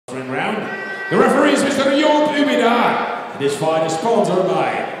The referee is Mr. Joop Ubida. This fight is sponsored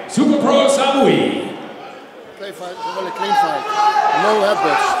by Super Pro Saenchai. Clean fight, a really clean fight. No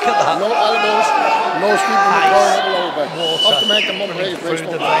headbutts, no elbows, no sweep in the groin or the lower back. Off the man, come on,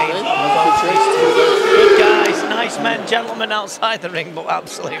 through the vein. Good guys, nice men, gentlemen outside the ring, but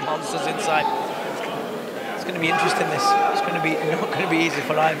absolutely monsters inside. It's going to be interesting, this. It's going to be not going to be easy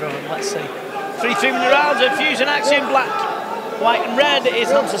for either of them. Let's see. 3 3-minute rounds of fusion action. Black, white and red is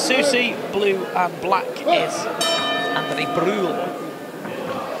Hamza Susi. Blue and black is Andrej Bruhl.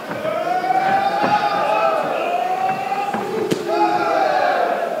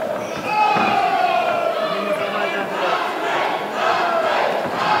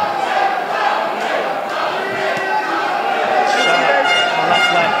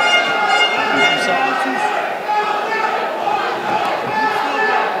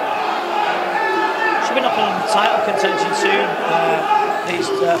 Title contention soon, at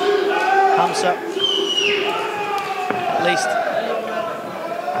least Hamza, at least.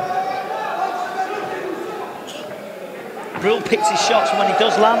 Bruhl picks his shots, and when he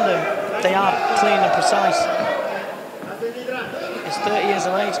does land them, they are clean and precise. He's 30 years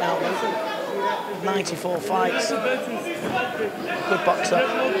of age now, 94 fights. Good boxer.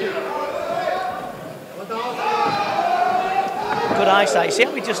 Good eyesight. You see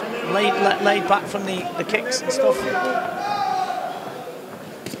how we just laid back from the kicks and stuff.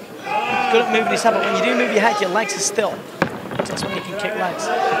 Good at moving his head, but when you do move your head, your legs are still. That's when you can kick legs.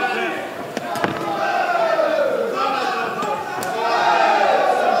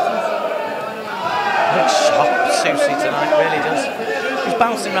 Looks sharp, Susi tonight, really does. He's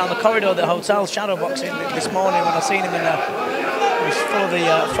bouncing around the corridor of the hotel, shadow boxing this morning when I seen him in there. He was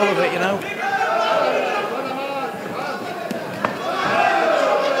full of it, you know.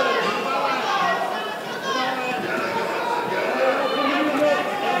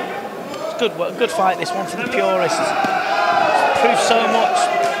 Good fight, this one, for the purists. Proves so much,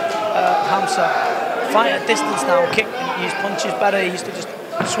 Hamza. Fight at distance now, kick and use punches better. He used to just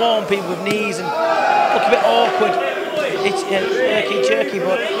swarm people with knees and look a bit awkward. It's jerky,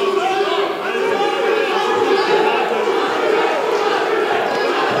 but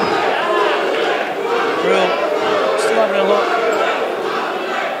Bruhl still having a look.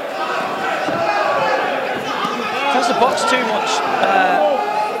 Tries to box too much.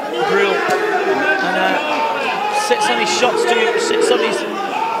 Bruhl, and sits on his shots too, sits on his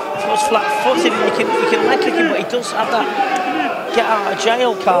flat-footed, and you can leg kick him, but he does have that get out of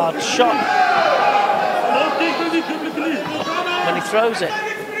jail card shot when he throws it.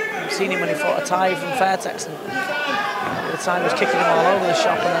 I've seen him when he fought a Thai from Fairtex, and the Thai was kicking him all over the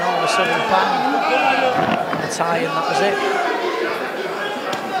shop, and then all of a sudden bang, the Thai, and that was it.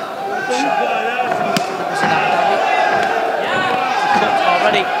 That was an cut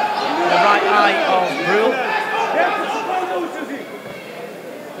already. The right eye of Bruhl.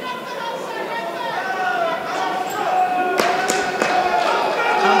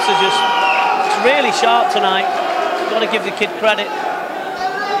 Hamza just really sharp tonight. Got to give the kid credit.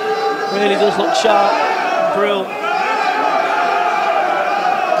 Really does look sharp. Bruhl.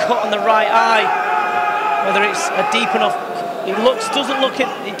 Cut on the right eye. Whether it's a deep enough. It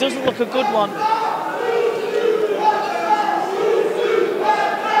doesn't look a good one.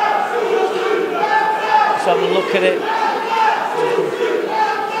 Let's have a look at it. I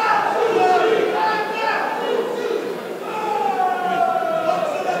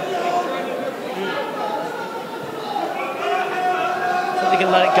think they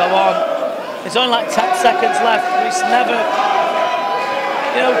can let it go on. There's only like 10 seconds left. It's never,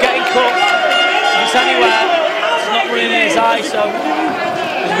 you know, getting cut. If it's anywhere, it's not running in his eye, so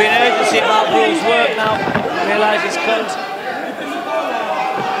there's been urgency about Bruhl's work now. Realise it's cut.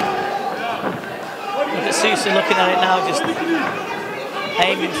 Susi looking at it now, just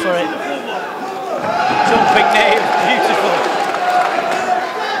aiming for it. Jumping knee, beautiful.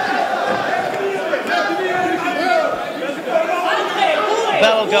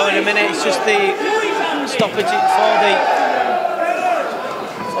 Bell will go in a minute. It's just the stoppage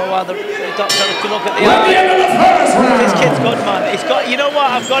while the doctor can look at the eye. This kid's good, man. He's got. You know what?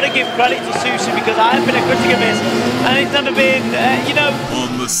 I've got to give credit to Susi because I've been a critic of his, and he's never been. You know.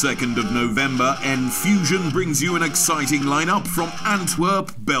 On the 2nd of November, Enfusion brings you an exciting lineup from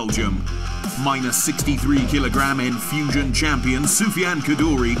Antwerp, Belgium. Minus 63-kilogram Enfusion champion Soufiane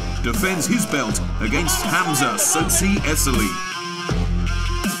Kaddouri defends his belt against Hamza Susi Essalih.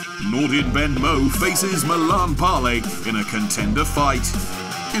 Nordin Ben Mo faces Milan Parley in a contender fight.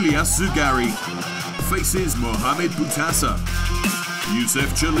 Ilyas Zugari faces Mohamed Boutassa.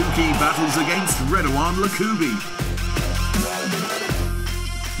 Youssef Chalouki battles against Redouane Lacoubi.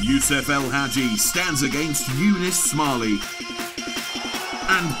 Youssef El Hadji stands against Eunice Smalley.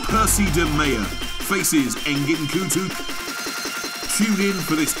 And Percy de Meyer faces Engin Kutu. Tune in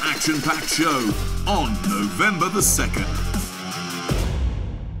for this action-packed show on November the 2nd.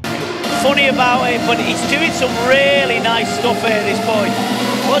 Funny about it, but he's doing some really nice stuff here, this boy.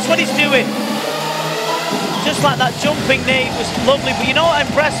 Watch what he's doing. Just like that jumping knee was lovely, but you know what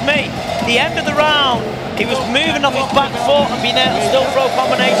impressed me? The end of the round, he was moving off his back foot and being able to still throw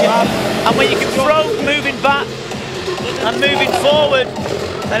combinations. And when you can throw moving back and moving forward,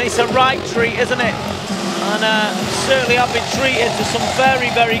 then it's a right treat, isn't it? And certainly I've been treated to some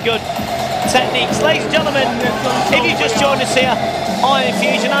very, very good techniques. Ladies and gentlemen, if you just joined us here on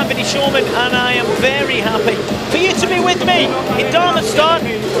Enfusion, I'm Vinny Shawman, and I am very happy for you to be with me in Darmstadt,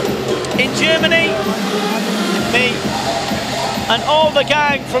 in Germany. Me and all the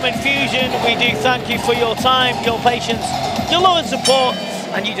gang from Enfusion, we do thank you for your time, your patience, your love and support,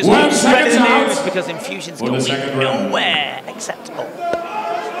 and you just keep spreading the news, because Enfusion's going nowhere acceptable.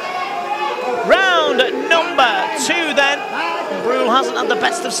 Round number 2 then. Bruhl hasn't had the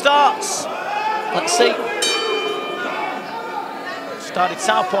best of starts. Let's see. Started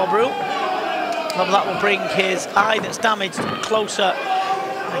southpaw Bruhl. Maybe that will bring his eye that's damaged closer.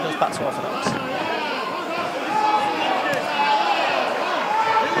 And he goes back to orthodox.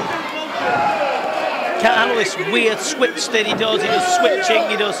 Can't handle this weird switch that he does. He does switching,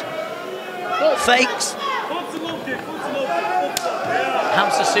 he does fakes.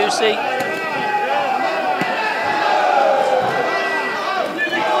 Hamza Susi.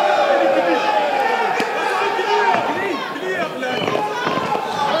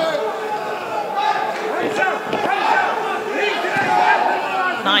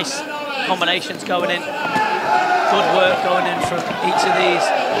 Nice combinations going in. Good work going in from each of these.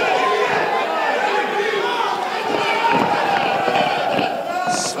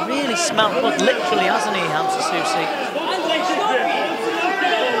 It's really smelled blood, literally, hasn't he, Hamza Susi?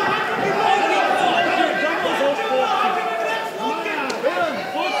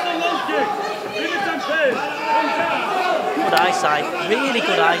 Good eyesight, really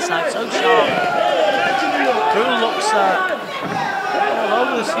good eyesight, so sharp. Bruhl looks all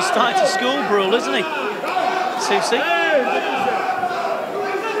over this. He's starting to school Bruhl, isn't he? Susi.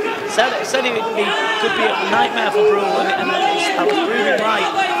 Said he could be a nightmare for Bruhl, and I was proving right.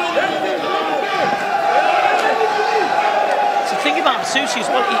 So think about Susi as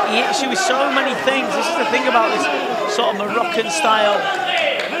well. He hits you with so many things. This is the thing about this sort of Moroccan style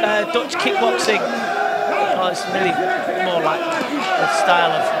Dutch kickboxing. Oh, it's really more like the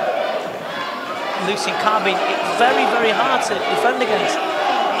style of Lucien Carbine. It's very, very hard to defend against.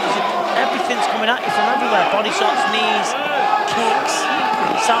 Everything's coming at you from everywhere. Body shots, knees, kicks,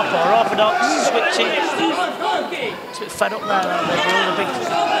 southpaw, orthodox, switching. It's a bit fed up there, aren't they? They're all a big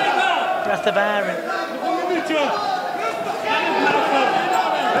breath of air. And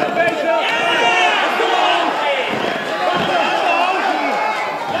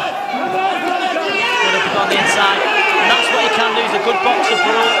on the inside, and that's what he can do. He's a good boxer,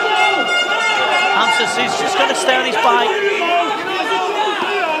 Bruhl. Hamza Susi's just got to stay on his bike.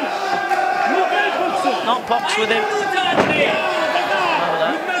 Not box with him.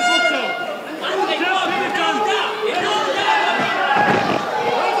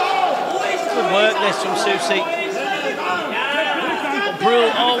 Good work this from Susi. But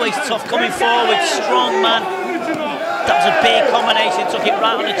Bruhl always tough, coming forward, strong man. That was a big combination, took it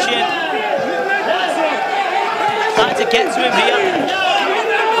right on the chin. Trying to get to him here.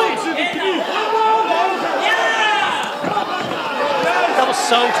 That was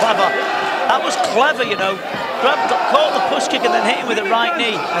so clever. That was clever, you know. Caught the push kick and then hit him with a right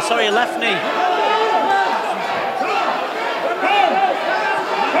knee. Sorry, a left knee.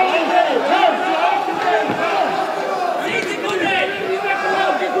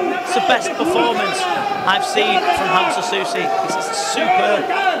 It's the best performance I've seen from Hamza Susi. It's superb.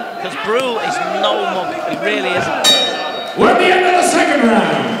 Because Bruhl is no mug. He really isn't. We're at the end of the 2nd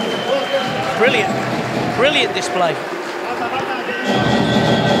round. Brilliant. Brilliant display.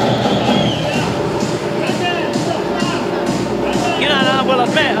 You know, and I will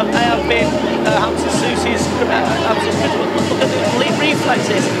admit, I have been Hamza Susi's. Look at the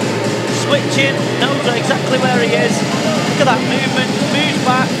reflexes. Switching, knows exactly where he is. Look at that movement, moves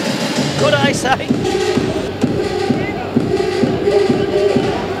back. Good eyesight.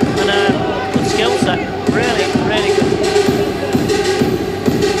 And good skill set. Really, really good.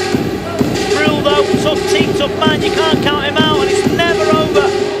 Bruhl though, tough team, tough man. You can't count him out, and it's never over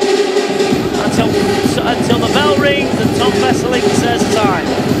until the bell rings and Tom Essalih says time.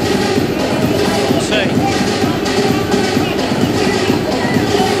 2.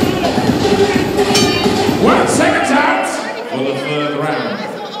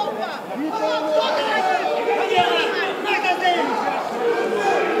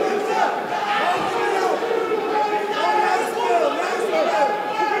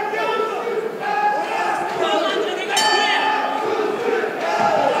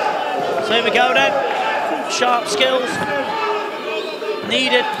 here we go then. Sharp skills.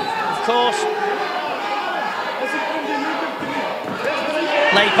 Needed, of course.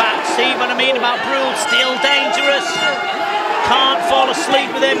 Lay back, see what I mean about Bruhl, still dangerous. Can't fall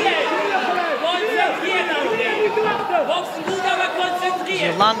asleep with him.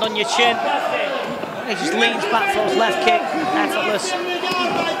 You land on your chin. He just leans back for his left kick, effortless.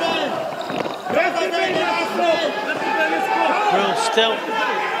 Bruhl still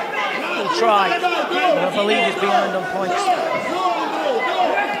will try. I believe he's behind on points.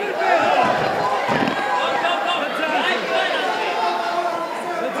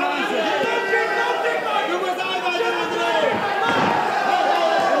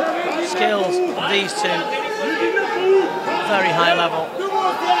 Skills of these two, very high level.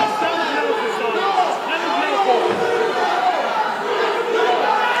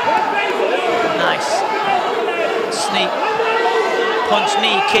 Nice. Sneak, punch,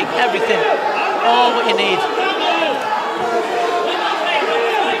 knee, kick, everything. All what you need.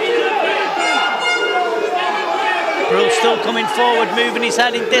 Bruhl still coming forward, moving his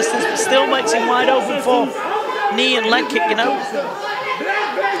head in distance, but still makes him wide open for knee and leg kick, you know.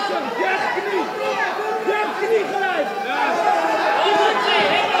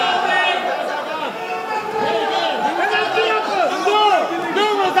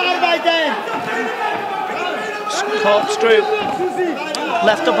 Corkscrew,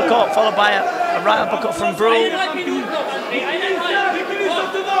 left uppercut followed by a right uppercut from Bruhl.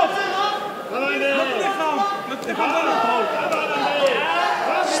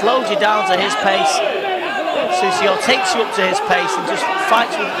 Slows you down to his pace. Susio takes you up to his pace and just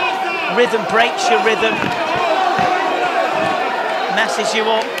fights with rhythm, breaks your rhythm, messes you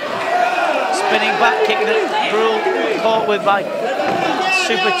up. Spinning back kick that Bruhl caught with by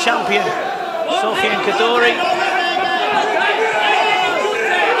super champion Soufian Kaddouri.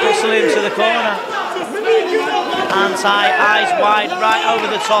 Hustle into the corner. Hands high, eyes wide, right over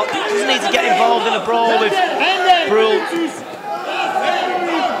the top. Doesn't need to get involved in a brawl with Bruhl.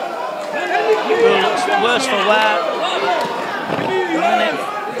 Bruhl looks worse for wear.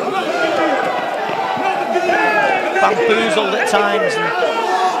 Bamboozled at times.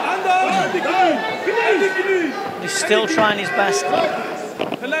 And he's still trying his best.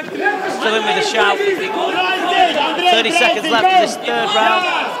 Still in with a shout. 30 seconds left of this third round.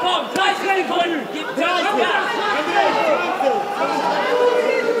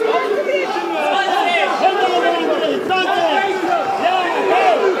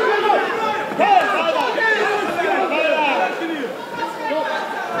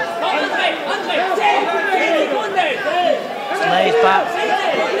 Lays back.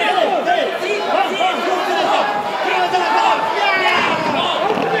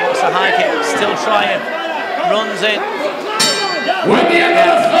 What's a high kick? Still trying. Runs in. We're at the end of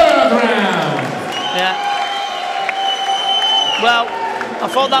the third round. Yeah. Well, I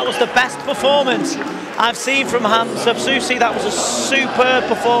thought that was the best performance I've seen from Hamza. Susi, that was a superb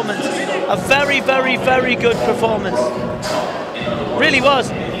performance. A very, very, very good performance. Really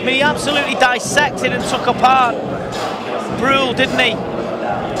was. I mean, he absolutely dissected and took apart Bruhl, didn't he?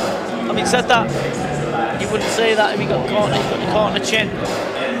 Having said that, he wouldn't say that if he got caught on the chin.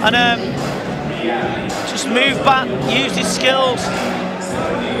 And just moved back, used his skills.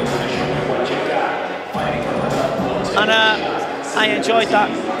 And I enjoyed that.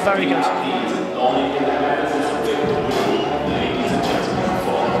 Very good.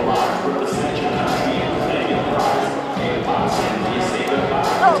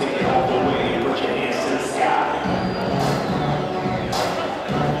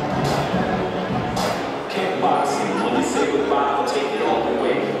 Kickboxing, when you say goodbye, I'll take it all the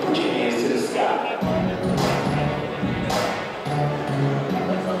way. Put your hands to the sky.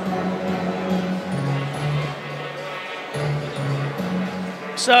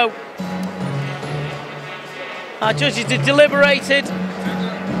 So, our judges deliberated,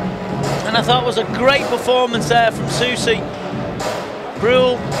 and I thought it was a great performance there from Susi.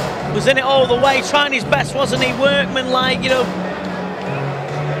 Bruhl was in it all the way, trying his best, wasn't he? Workman-like, you know,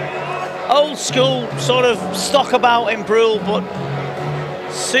 old school sort of stock about in Bruhl, but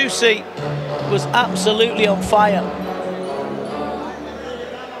Susi was absolutely on fire.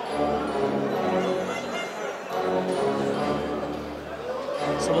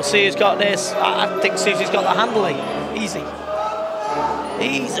 So we'll see who's got this. I think Susi's got the handling. Easy.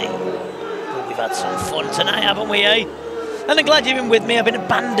 Easy. We've had some fun tonight, haven't we, eh? And I'm glad you've been with me. I've been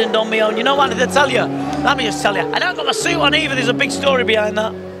abandoned on my own. You know what did I tell you? Let me just tell you. I don't got my suit on either. There's a big story behind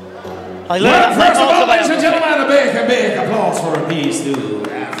that. I learned that. First of all, ladies and gentlemen, a big applause for these two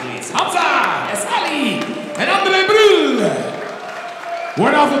athletes. Hamza, Essalih, and Andrej Bruhl.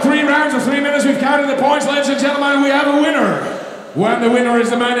 When after 3 rounds of 3 minutes we've counted the points, ladies and gentlemen, we have a winner. When the winner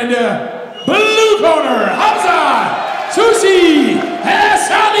is the man in the blue corner, Hamza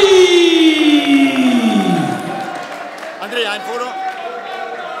Essalih. Andrej, een foto.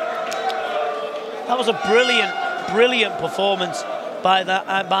 That was a brilliant performance by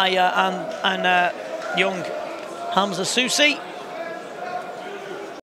young Hamza Souwer.